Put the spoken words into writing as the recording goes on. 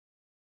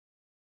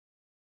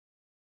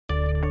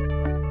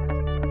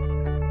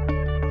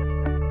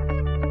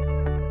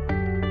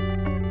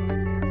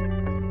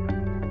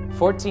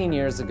14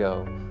 years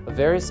ago, a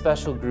very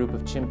special group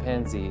of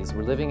chimpanzees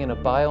were living in a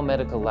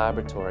biomedical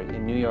laboratory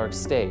in New York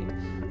State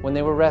when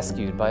they were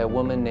rescued by a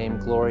woman named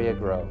Gloria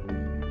Grow.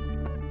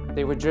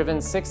 They were driven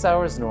 6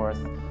 hours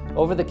north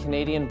over the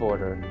Canadian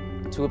border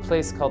to a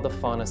place called the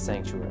Fauna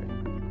Sanctuary.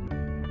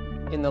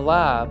 In the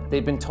lab,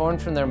 they'd been torn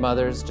from their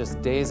mothers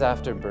just days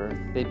after birth.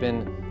 They'd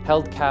been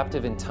held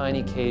captive in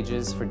tiny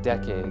cages for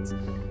decades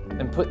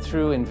and put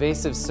through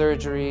invasive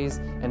surgeries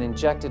and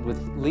injected with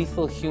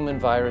lethal human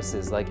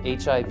viruses like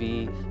HIV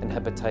and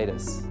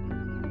hepatitis.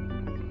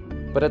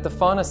 But at the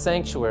Fauna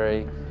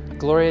Sanctuary,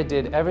 Gloria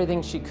did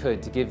everything she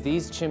could to give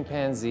these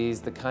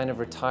chimpanzees the kind of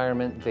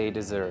retirement they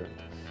deserved.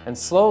 And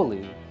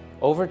slowly,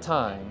 over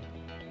time,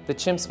 the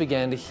chimps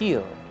began to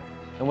heal.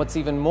 And what's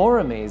even more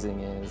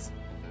amazing is,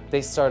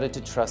 they started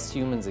to trust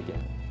humans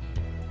again.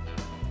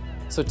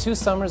 So 2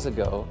 summers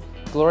ago,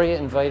 Gloria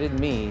invited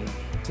me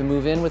to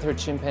move in with her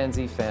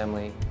chimpanzee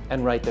family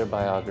and write their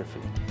biography.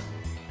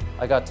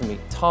 I got to meet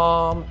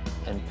Tom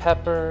and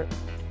Pepper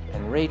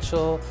and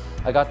Rachel.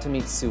 I got to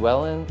meet Sue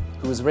Ellen,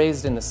 who was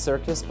raised in the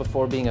circus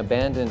before being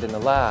abandoned in the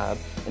lab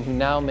and who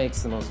now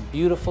makes the most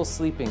beautiful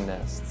sleeping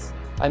nests.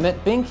 I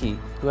met Binky,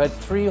 who had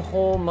 3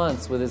 whole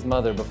months with his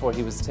mother before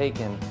he was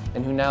taken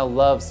and who now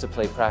loves to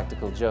play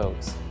practical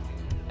jokes.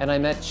 And I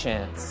met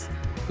Chance,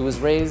 who was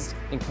raised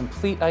in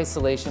complete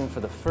isolation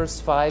for the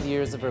first 5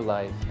 years of her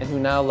life and who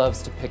now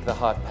loves to pick the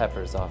hot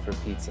peppers off her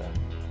pizza.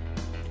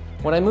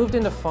 When I moved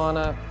into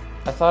Fauna,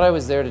 I thought I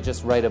was there to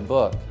just write a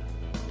book.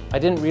 I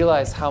didn't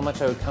realize how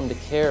much I would come to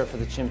care for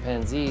the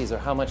chimpanzees or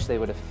how much they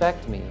would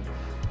affect me.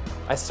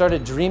 I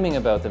started dreaming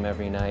about them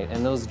every night,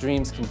 and those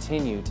dreams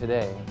continue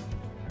today.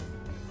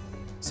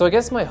 So I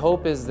guess my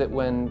hope is that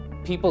when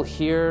people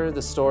hear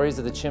the stories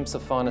of the Chimps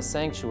of Fauna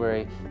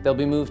Sanctuary, they'll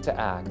be moved to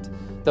act.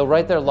 They'll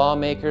write their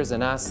lawmakers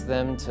and ask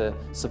them to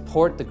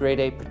support the Grade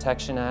 8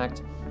 Protection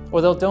Act,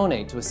 or they'll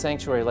donate to a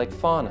sanctuary like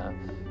Fauna,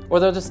 or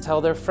they'll just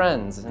tell their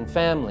friends and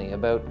family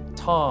about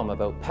Tom,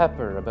 about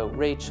Pepper, about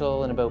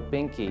Rachel, and about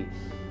Binky,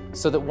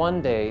 so that one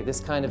day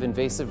this kind of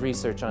invasive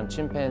research on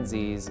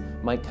chimpanzees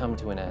might come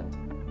to an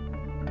end.